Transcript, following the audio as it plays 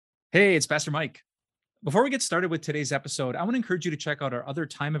Hey, it's Pastor Mike. Before we get started with today's episode, I want to encourage you to check out our other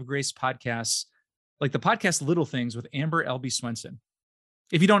Time of Grace podcasts, like the podcast Little Things with Amber L.B. Swenson.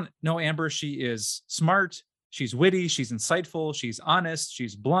 If you don't know Amber, she is smart, she's witty, she's insightful, she's honest,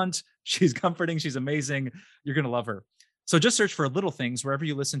 she's blunt, she's comforting, she's amazing. You're going to love her. So just search for Little Things wherever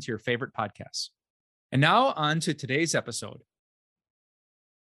you listen to your favorite podcasts. And now on to today's episode.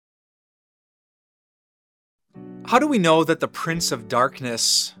 How do we know that the Prince of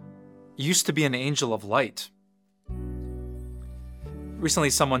Darkness used to be an angel of light? Recently,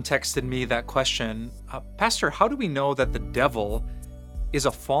 someone texted me that question, Pastor, how do we know that the devil is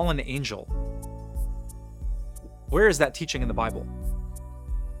a fallen angel? Where is that teaching in the Bible?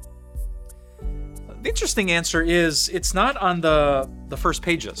 The interesting answer is it's not on the first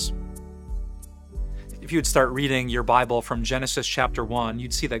pages. If you would start reading your Bible from Genesis chapter 1,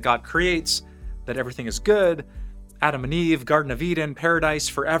 you'd see that God creates, that everything is good, Adam and Eve, Garden of Eden, paradise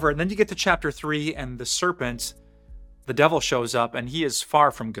forever. And then you get to chapter 3 and the serpent, the devil, shows up and he is far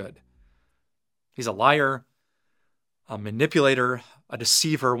from good. He's a liar, a manipulator, a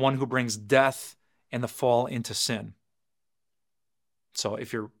deceiver, one who brings death and the fall into sin. So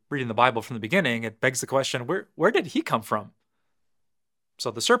if you're reading the Bible from the beginning, it begs the question, where did he come from?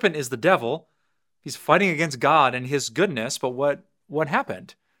 So the serpent is the devil. He's fighting against God and his goodness, but what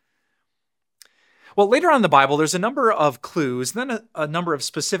happened? Well, later on in the Bible, there's a number of clues, and then a number of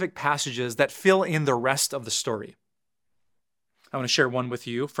specific passages that fill in the rest of the story. I want to share one with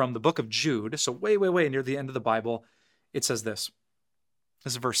you from the book of Jude. So way near the end of the Bible, it says this.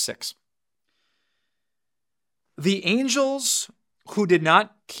 This is verse 6. The angels who did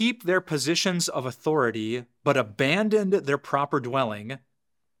not keep their positions of authority, but abandoned their proper dwelling,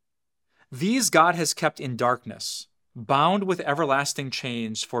 these God has kept in darkness, bound with everlasting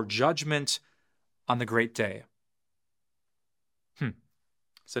chains for judgment on the great day.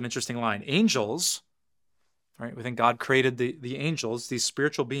 It's an interesting line. Angels, right? We think God created the angels, these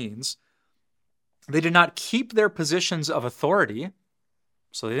spiritual beings. They did not keep their positions of authority,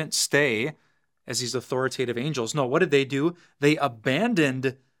 so they didn't stay as these authoritative angels. No, what did they do? They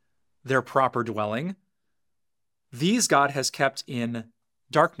abandoned their proper dwelling. These God has kept in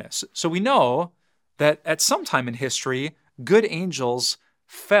darkness. So we know that at some time in history, good angels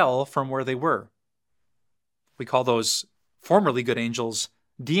fell from where they were. We call those formerly good angels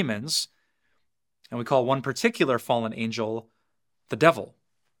demons, and we call one particular fallen angel the devil,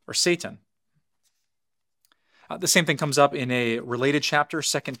 or Satan. The same thing comes up in a related chapter,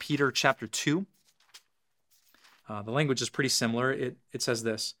 2 Peter chapter 2. The language is pretty similar. It says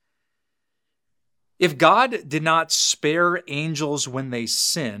this. If God did not spare angels when they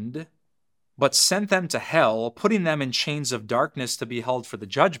sinned, but sent them to hell, putting them in chains of darkness to be held for the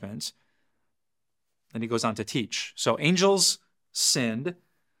judgment, then he goes on to teach. So angels sinned.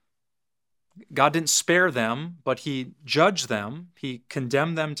 God didn't spare them, but he judged them. He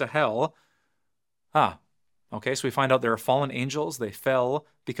condemned them to hell. Okay, so we find out there are fallen angels. They fell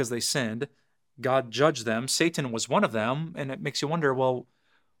because they sinned. God judged them. Satan was one of them, and it makes you wonder, well,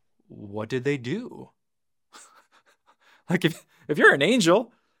 what did they do? Like if you're an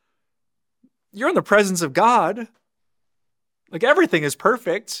angel, you're in the presence of God. Like everything is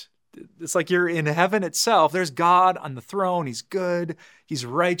perfect. It's like you're in heaven itself. There's God on the throne. He's good. He's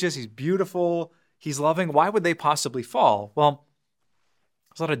righteous. He's beautiful. He's loving. Why would they possibly fall? Well,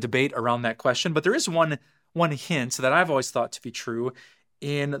 there's a lot of debate around that question, but there is one hint that I've always thought to be true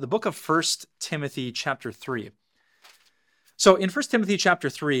in the book of 1 Timothy chapter 3. So in 1 Timothy chapter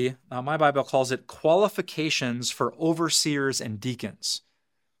 3, my Bible calls it qualifications for overseers and deacons.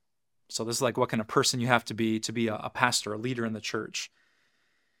 So this is like what kind of person you have to be a pastor, a leader in the church.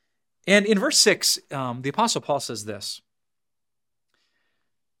 And in verse 6, the Apostle Paul says this.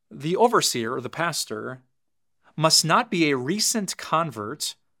 The overseer, or the pastor, must not be a recent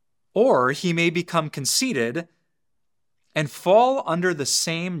convert, or he may become conceited and fall under the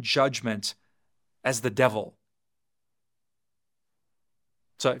same judgment as the devil.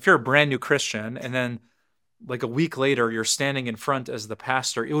 So if you're a brand new Christian, and then like a week later, you're standing in front as the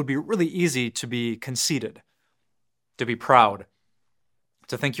pastor, it would be really easy to be conceited, to be proud,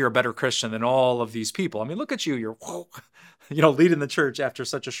 to think you're a better Christian than all of these people. I mean, look at you. You're, leading the church after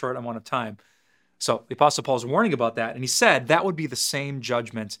such a short amount of time. So the Apostle Paul is warning about that, and he said that would be the same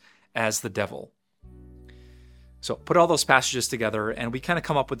judgment as the devil. So put all those passages together, and we kind of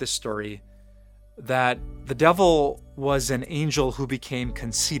come up with this story that the devil was an angel who became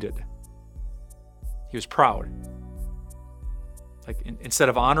conceited. He was proud. Like instead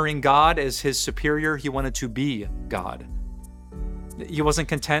of honoring God as his superior, he wanted to be God. He wasn't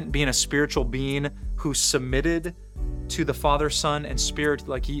content being a spiritual being who submitted to the Father, Son, and Spirit.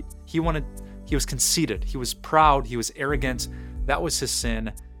 Like he was conceited, he was proud, he was arrogant. That was his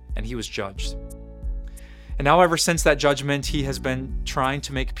sin, and he was judged. And now, ever since that judgment, he has been trying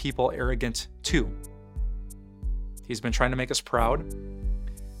to make people arrogant too. He's been trying to make us proud.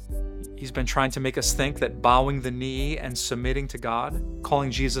 He's been trying to make us think that bowing the knee and submitting to God, calling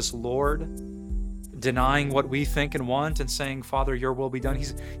Jesus Lord, denying what we think and want and saying, Father, your will be done.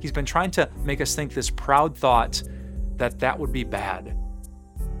 He's been trying to make us think this proud thought that would be bad,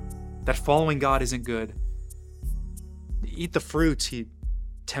 that following God isn't good. Eat the fruit, he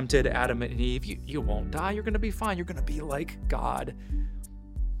tempted Adam and Eve. You won't die. You're going to be fine. You're going to be like God.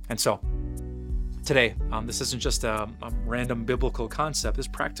 And so today, this isn't just a random biblical concept. It's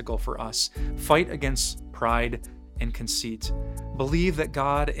practical for us. Fight against pride and conceit. Believe that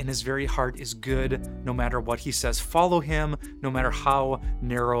God in his very heart is good no matter what he says. Follow him no matter how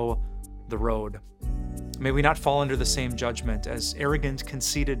narrow the road. May we not fall under the same judgment as arrogant,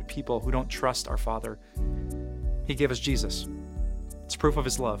 conceited people who don't trust our Father. He gave us Jesus. It's proof of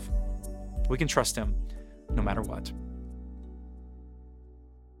his love. We can trust him no matter what.